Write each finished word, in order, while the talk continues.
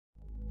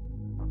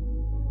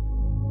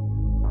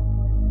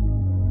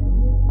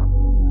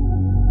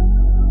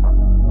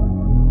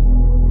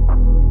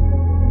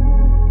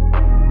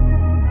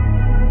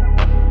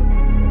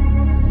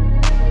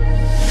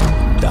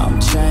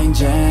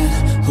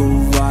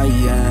I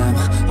am.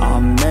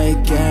 I'm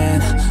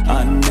making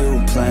a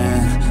new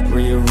plan,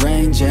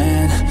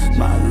 rearranging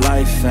my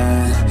life,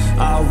 and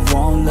I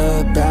won't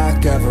look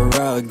back ever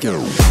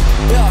again.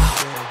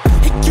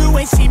 You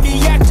ain't see me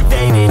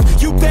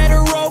activated. You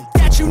better hope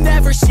that you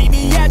never see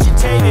me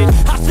agitated.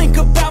 I think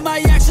about my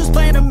actions,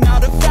 plan them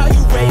out,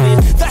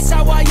 evaluated. That's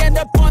how I end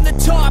up on the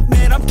top,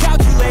 man, I'm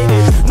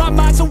calculated. My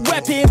mind's a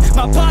weapon,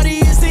 my body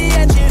is the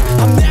engine.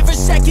 I'm never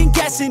second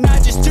guessing,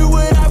 I just do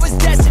what I was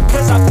destined.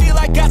 Cause I feel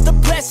I got the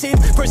blessing,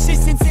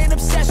 persistence and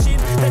obsession.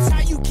 That's how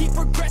you keep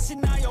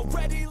progressing, I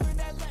already learned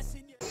that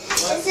lesson.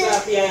 What's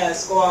up, Yaya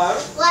Squad?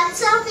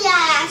 What's up,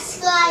 Yaya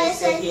Squad?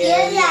 It's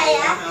again,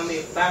 Yaya. And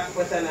we're back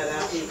with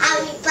another video.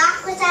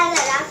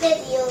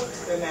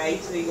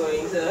 Tonight we're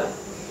going to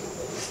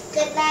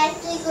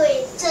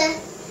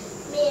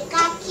make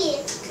a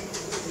cake.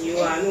 You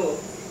and who?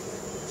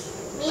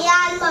 Me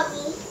and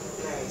Mommy.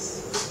 Nice.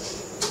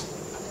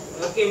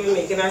 Okay, we're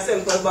making a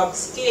simple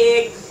box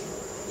cake.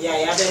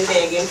 Yaya been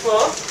begging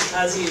for,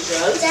 as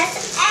usual.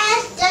 Just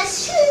egg,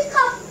 just 3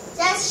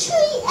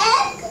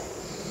 eggs.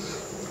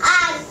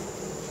 And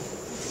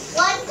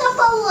 1 cup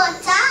of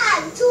water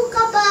and 2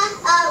 cup of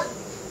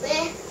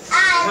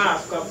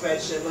half cup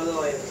vegetable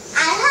oil. And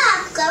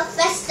half cup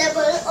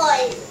vegetable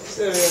oil.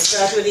 So we'll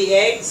start with the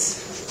eggs.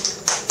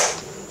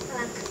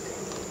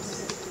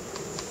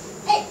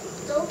 Hey,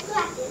 don't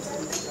crack it.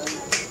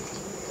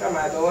 Come,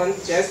 I don't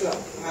want, just now,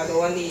 I don't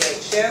want the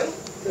eggshell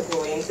to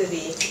go into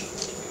the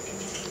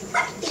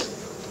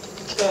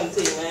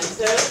container.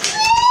 So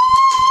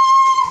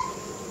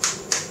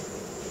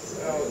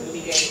do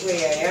the egg for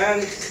Yaya,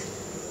 and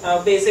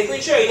I'll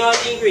basically show you all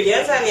the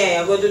ingredients, and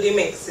Yaya go do the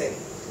mixing.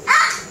 I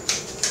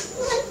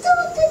want to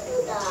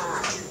do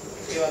that.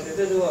 You wanted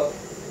to do what?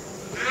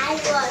 I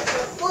want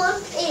to put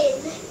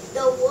in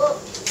the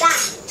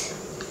that.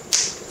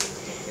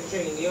 You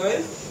draining the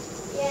oil?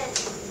 Yes.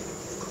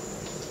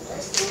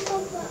 Just 2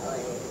 cup of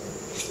oil.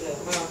 No,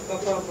 half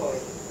cup of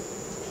oil.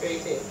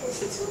 Straight in. It's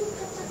 2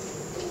 cup of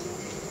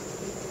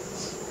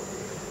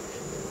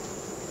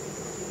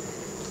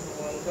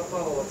 1 cup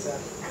of water. I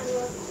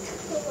want to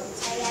put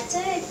water. I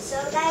turn so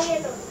that you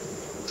know.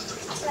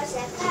 Because I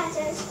can't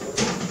just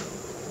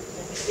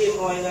Same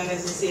oil and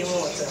it's the same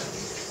water.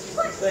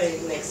 So you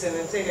mixing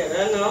it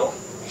together now.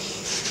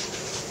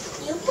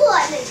 you pour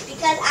it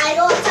because I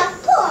don't want to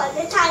pour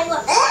the time. Now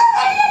it's good.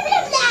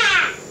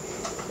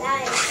 Now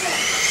you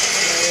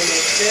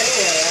mix it,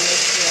 yeah,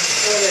 mix it.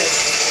 Pour it.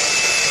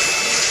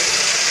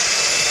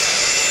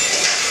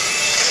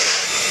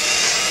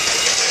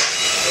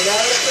 You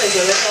gotta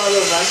sprinkle it all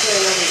over so you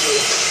know the way.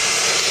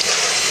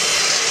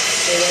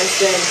 So then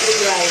gently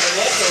grinding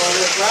it all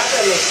over to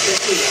mix the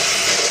tea.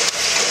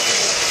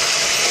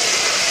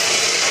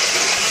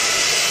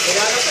 You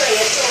gotta bring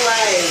it to a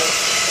while.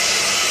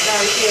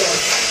 Thank you.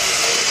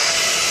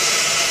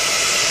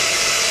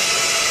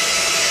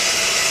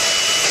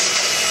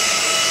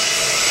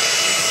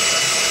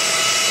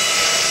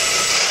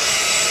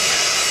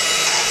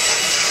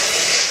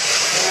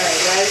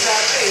 Alright, while it's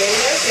not bringing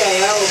this,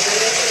 Yaya open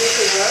it to the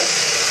scissors.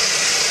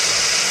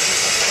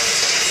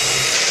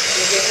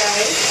 Take your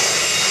time.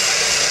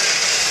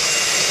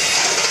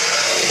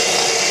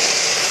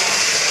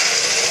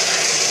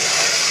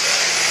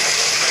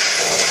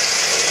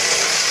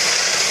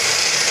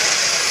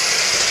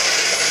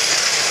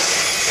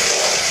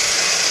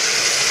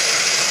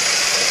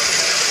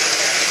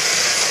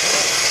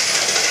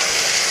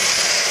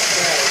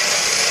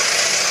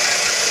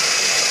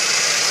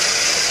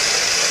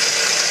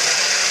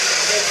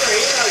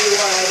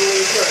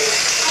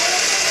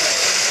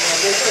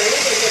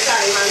 Take your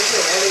time and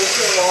throw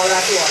everything all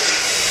at once.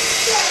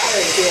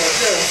 Right there,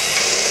 too.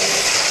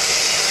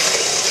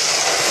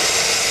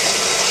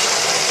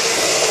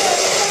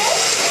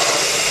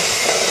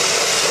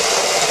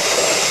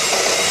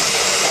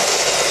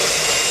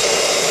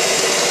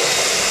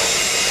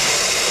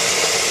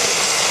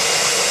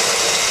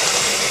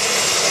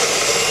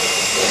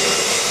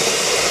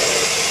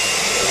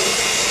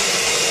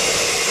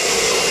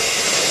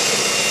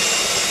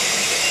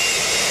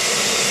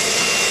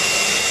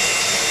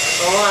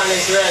 Oh, and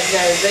it's red,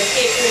 guys. The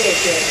cake in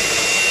it.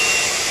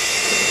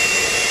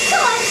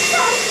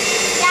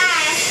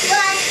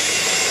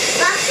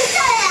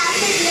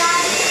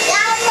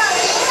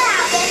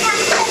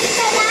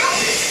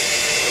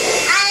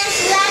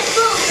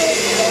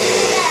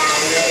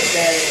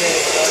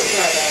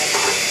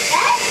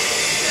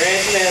 Red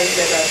smells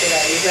better to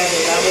that. These are the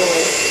double.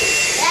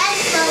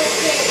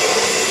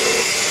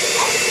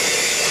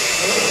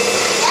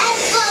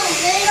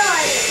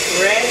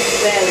 Red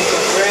smells.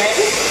 Red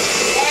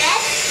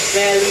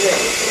velvet.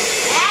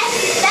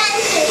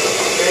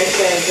 Red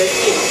velvet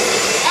cake.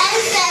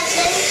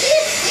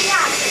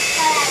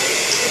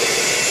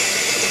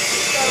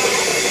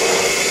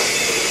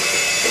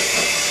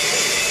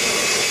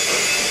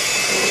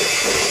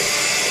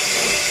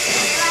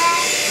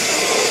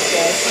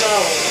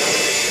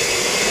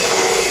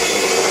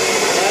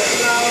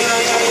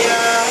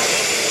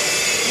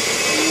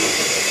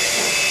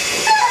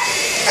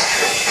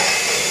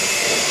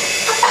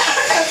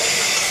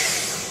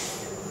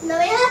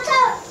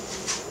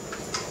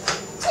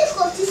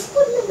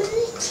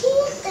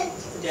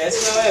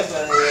 Just now,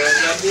 Evan,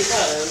 get the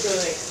pan to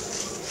it.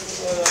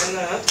 Hold on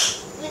now.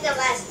 With the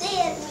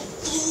mustard.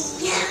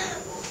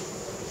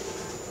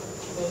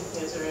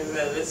 It's a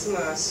velvet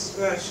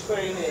splash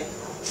quite there.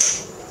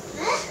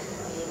 Huh?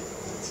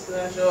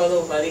 Splash all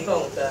over the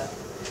counter.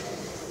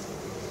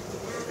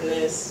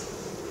 Yes.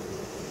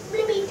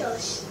 Let me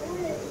touch.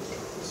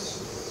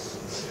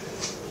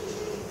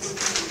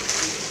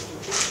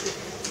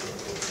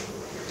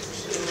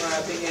 You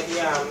have to get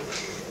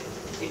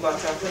the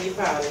butter for the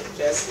pan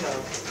just now.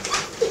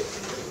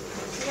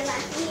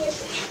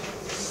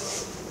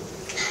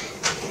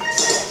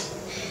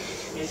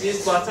 Is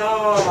this butter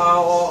or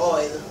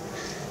oil?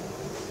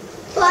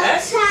 Butter.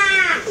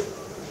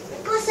 The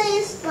butter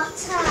is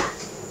butter.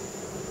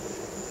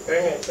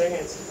 Bring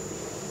it.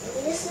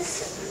 This is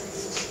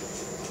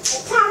a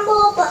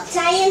tumble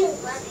butter in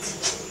what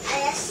I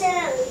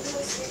accidentally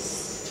use this.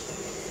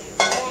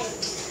 Right.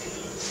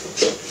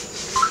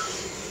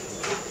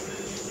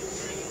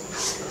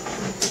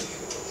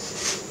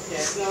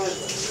 Yes, now.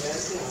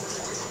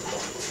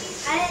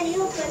 I already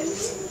opened it.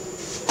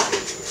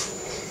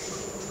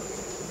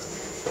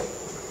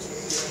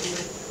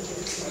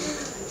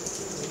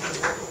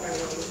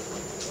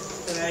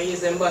 Can I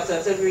use them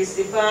butter to grease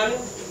the pan?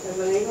 I'm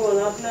going to hold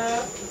up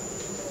now.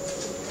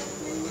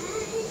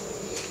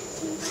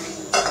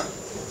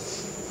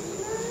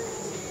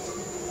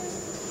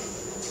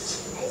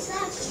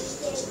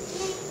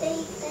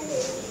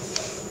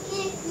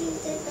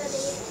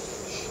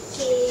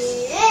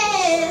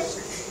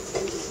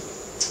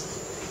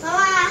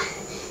 Mama,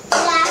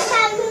 last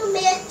time you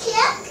made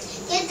cake,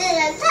 you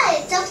didn't tell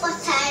it to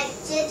butter.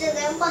 You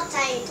didn't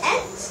butter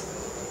it.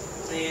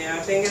 Yeah, I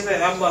think it's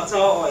either butter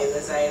or oil.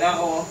 It's either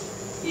or.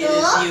 You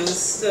just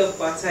use to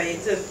butter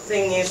it to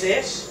thing your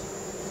dish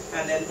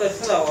and then put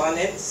flour on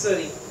it so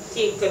the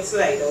cake could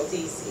slide out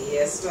easy.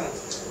 Yes, ma'am.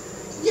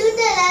 You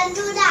didn't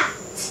do that.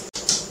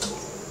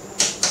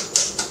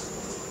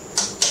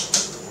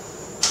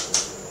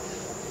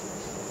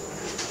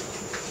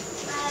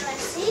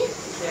 See?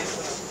 Yes,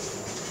 ma'am.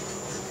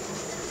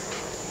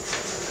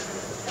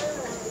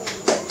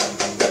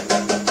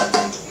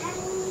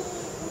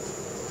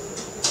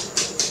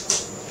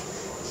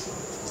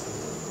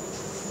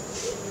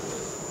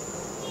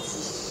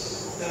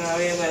 So now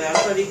we're going to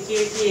put the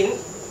cake in.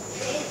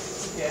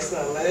 Yes,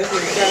 ma'am. I'm going to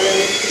put it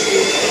around.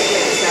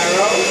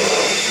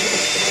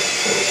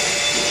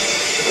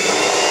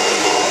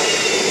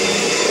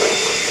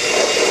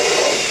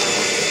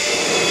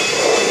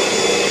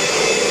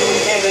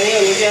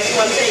 You just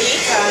want to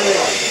eat and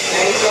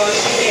that is all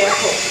she here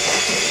for.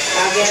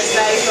 I guess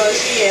that is all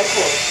she here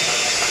for.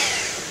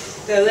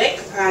 To lick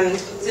and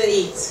to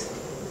eat.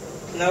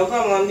 Now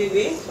come on,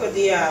 baby, put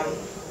the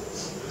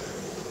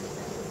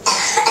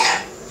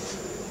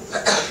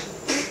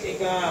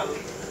take a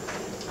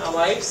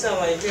wipe some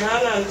of your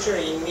hand and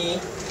train me.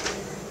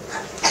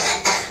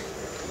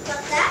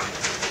 Got that?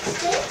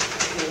 Okay.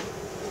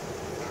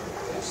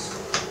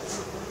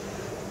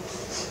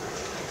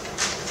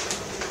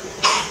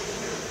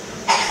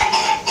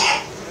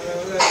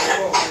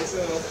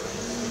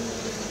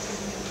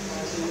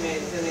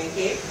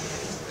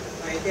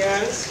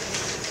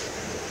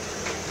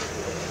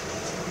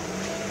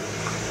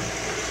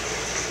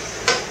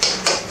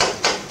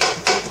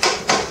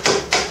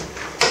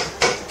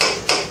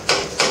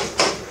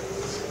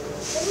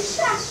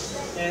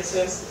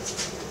 Yes.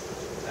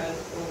 And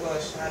oh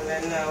gosh, and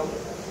then now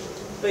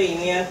put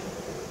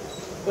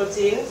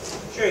in,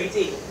 straight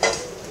in.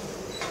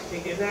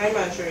 Take your time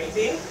and straight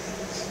in.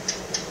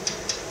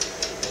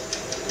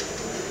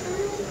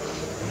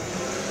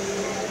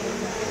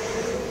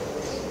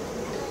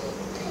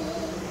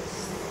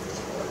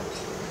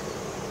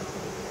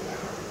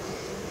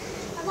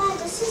 Mama,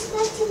 this is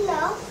not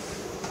enough.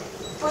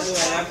 And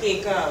when I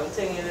cake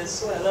thing it will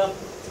swell up.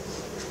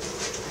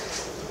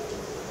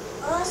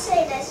 I'll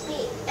say that's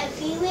me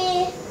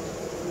everywhere.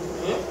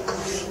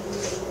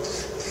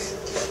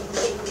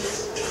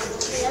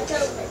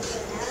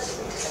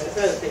 The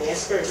first thing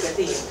is perfect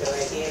because I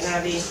can't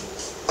have the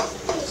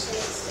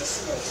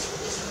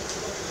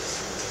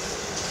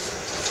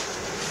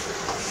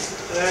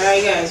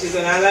Alright guys, we're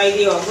gonna light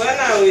the oven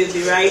and we'll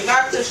be right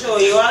back to show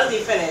you all the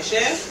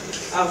finishing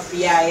of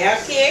Yaya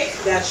cake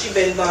that she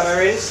been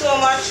bothering so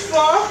much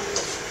for.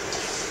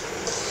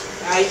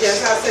 I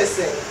just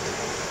assisting.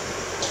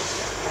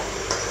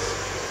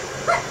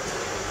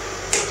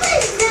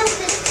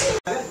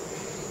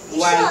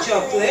 White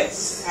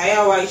chocolates. I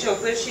have white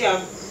chocolate, she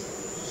have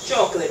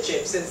chocolate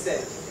chips instead.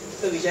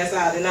 So we just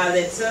adding a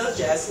little,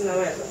 just no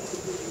matter.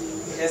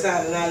 We just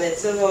adding a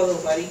little all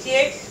over the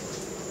cake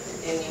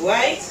in the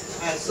white,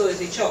 and so is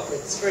the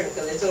chocolate.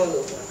 Sprinkle it all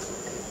over.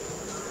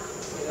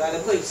 You gotta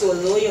put it so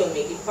low you'll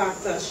make it pack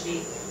touch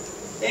the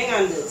thing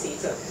and dirty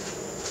it up.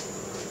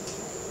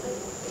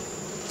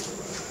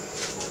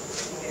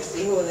 Yes,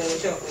 the whole little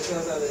chocolate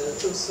was a little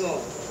too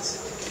small.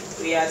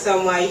 We add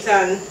some white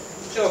and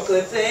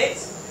chocolate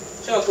eggs,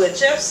 chocolate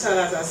chips, and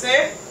as I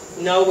said,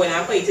 now when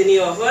I put it in the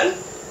oven,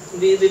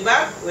 we'll be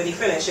back with the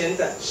finishing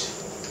touch.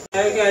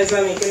 Alright guys,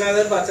 I'm making a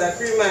little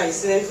buttercream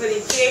icing for the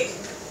cake.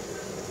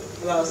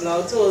 I was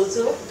now told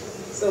to.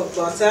 So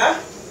butter.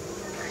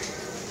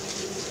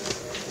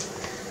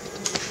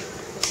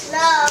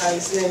 No.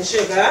 Icing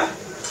sugar.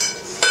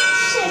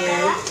 Sugar.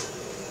 Yeah.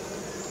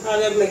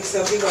 I'll mix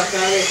up the butter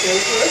everything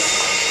first.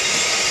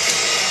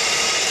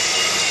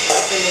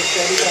 To mix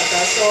up the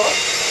butter soft.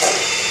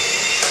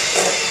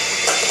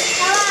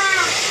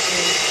 Mama,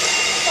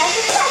 does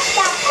it touch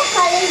that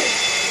properly?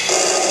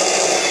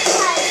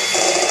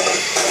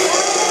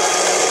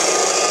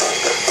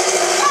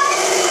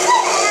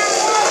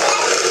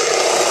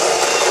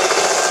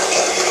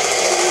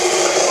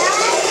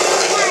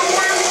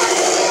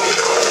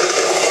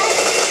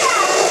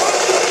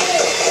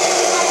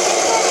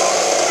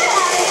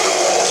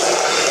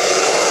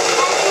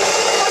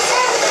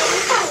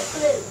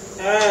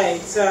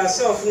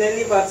 Softening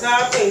the butter,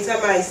 putting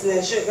some icing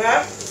and sugar,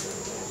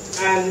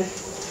 and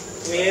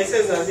where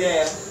scissors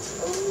here.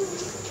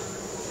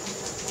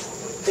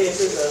 Take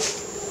scissors.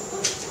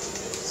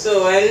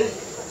 So when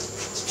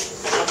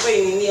I'm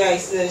putting in the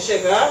icing and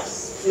sugar,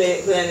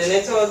 blending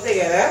it all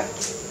together,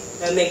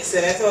 and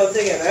mixing it all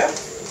together,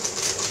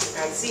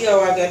 and see how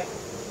I get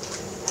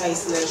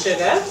icing and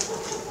sugar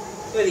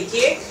for the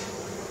cake.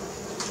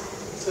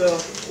 So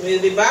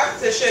we'll be back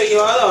to show you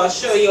all, or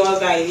show you all,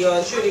 guide you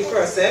all through the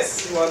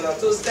process, 1 or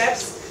 2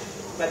 steps,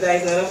 but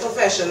I'm not a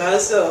professional,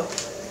 so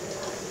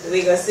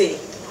we gonna see.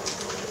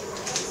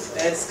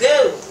 Let's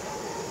go.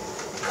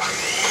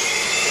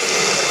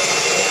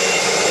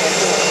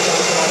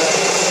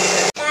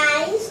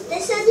 Guys,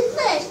 this is the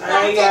first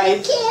part of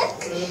the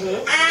cake,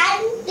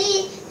 and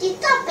the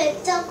topping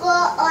to go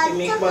on We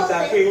make top of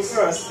buttercream it.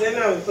 first,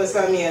 then we put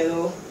some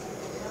yellow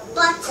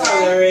Butter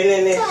coloring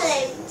in it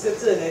coloring. to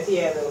turn it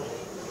yellow.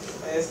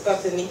 I just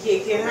cutting the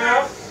cake in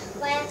half.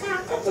 Where I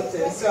can't cut put it,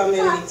 in but some in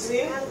cut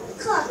between. and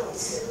cut,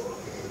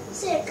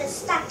 so you can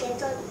stack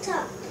it on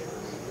top.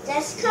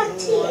 Just cut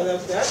All it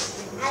of that.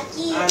 and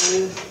give.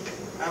 And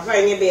I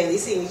find you barely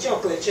see the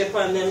chocolate chip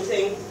and them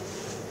thing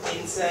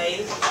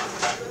inside.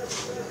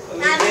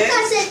 Now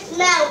because it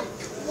melt,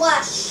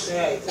 wash.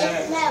 Right, It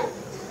right. melt.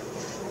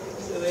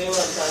 So we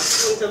want to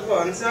put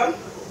upon some.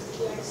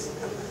 Yes.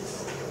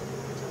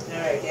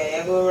 Alright, there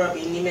you go, rub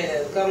in the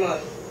middle. Come on.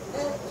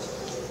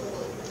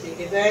 Take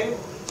your time.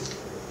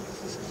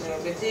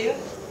 Rub it in.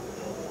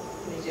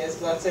 We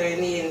just butter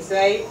in the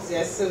inside,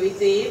 just so we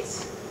eat.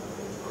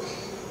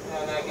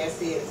 And I guess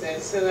the inside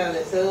is still a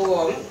little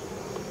warm.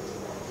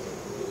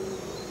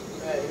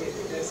 Right,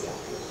 maybe just.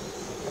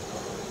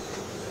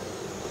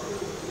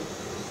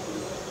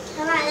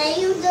 Come on, then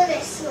you do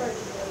this one.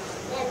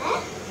 Yeah,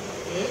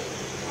 Hmm?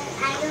 and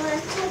I do a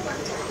two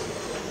butter.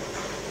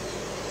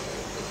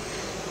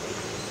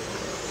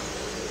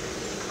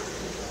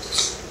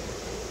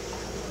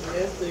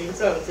 Just doing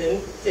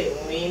something,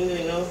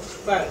 you know,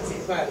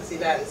 fancy,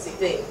 dancy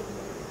thing.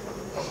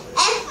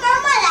 If my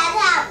mother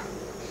have,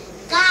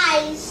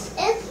 guys,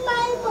 if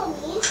my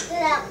mommy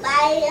did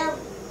buy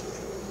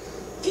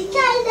the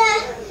kind of,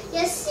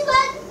 you see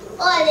what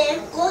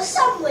olive go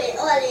somewhere,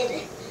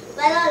 olive,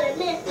 but olive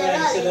make the Right,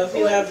 so olive. don't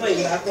feel like putting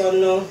it back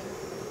on now.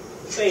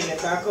 Putting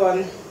it back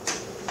on.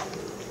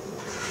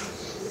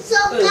 So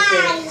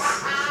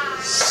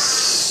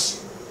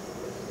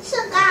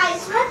guys,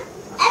 when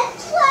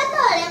everyone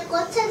olive go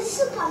to the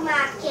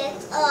supermarket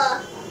or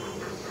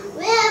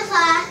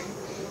wherever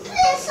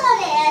place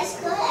olive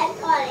go and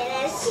olive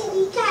and see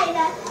the kind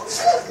of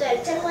sugar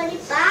to go in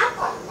the back.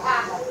 But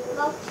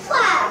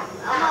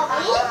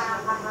mommy,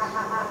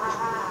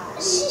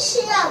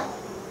 she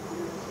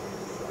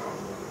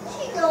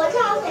don't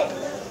have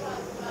any.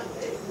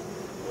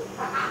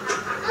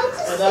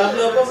 I don't have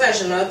no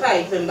professional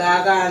piping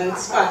bag and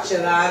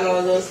spatula and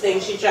all those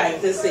things she's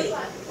trying to say.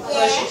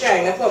 So she's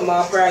trying to put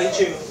more right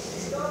through.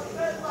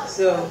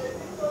 So,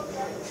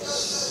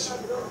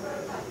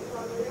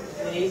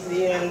 there's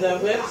the end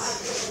of it.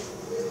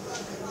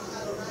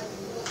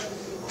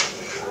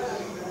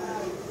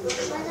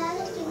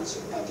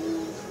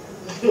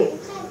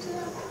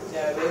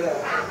 There we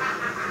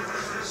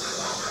go.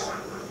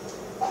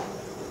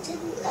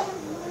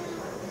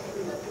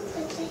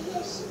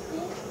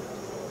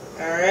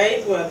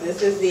 Alright, well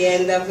this is the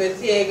end of it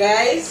here,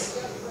 guys.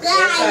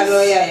 Yes, I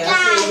know, yeah, you're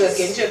still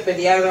looking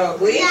chippy and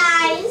ugly.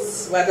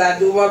 Guys, But I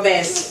do my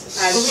best.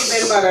 And she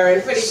been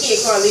bothering for the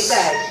cake all the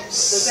time.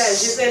 So then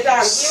she said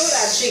thank you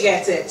that she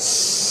gets it.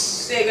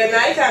 Say good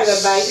night and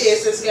goodbye to your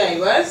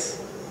subscribers.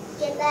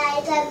 good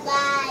night and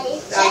bye.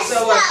 Thanks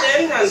for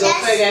watching and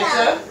don't forget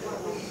to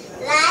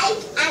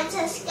like and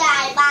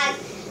subscribe and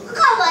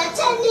comment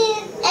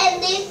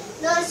in the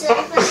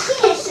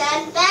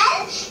notification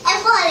bell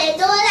if you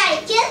don't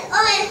like it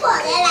or if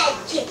you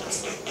like it.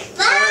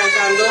 Bye. alright,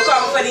 and don't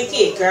come for the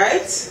cake,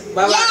 right?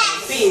 Bye bye.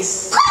 Yes. Peace.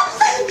 Come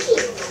for the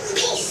cake.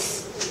 Peace.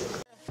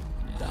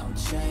 I'm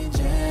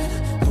changing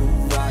who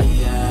I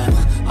am.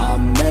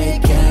 I'm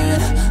making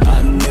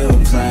a new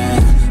plan,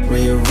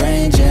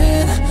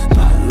 rearranging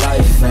my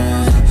life,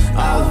 and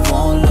I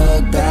won't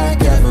look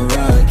back ever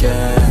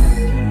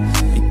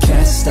again. You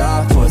can't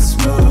stop what's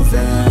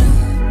moving.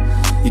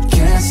 You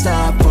can't can't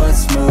stop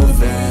what's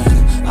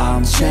moving.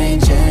 I'm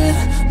changing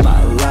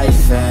my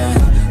life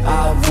and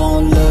I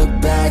won't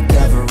look back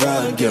ever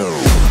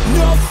again.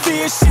 No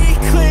fear, see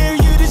clear.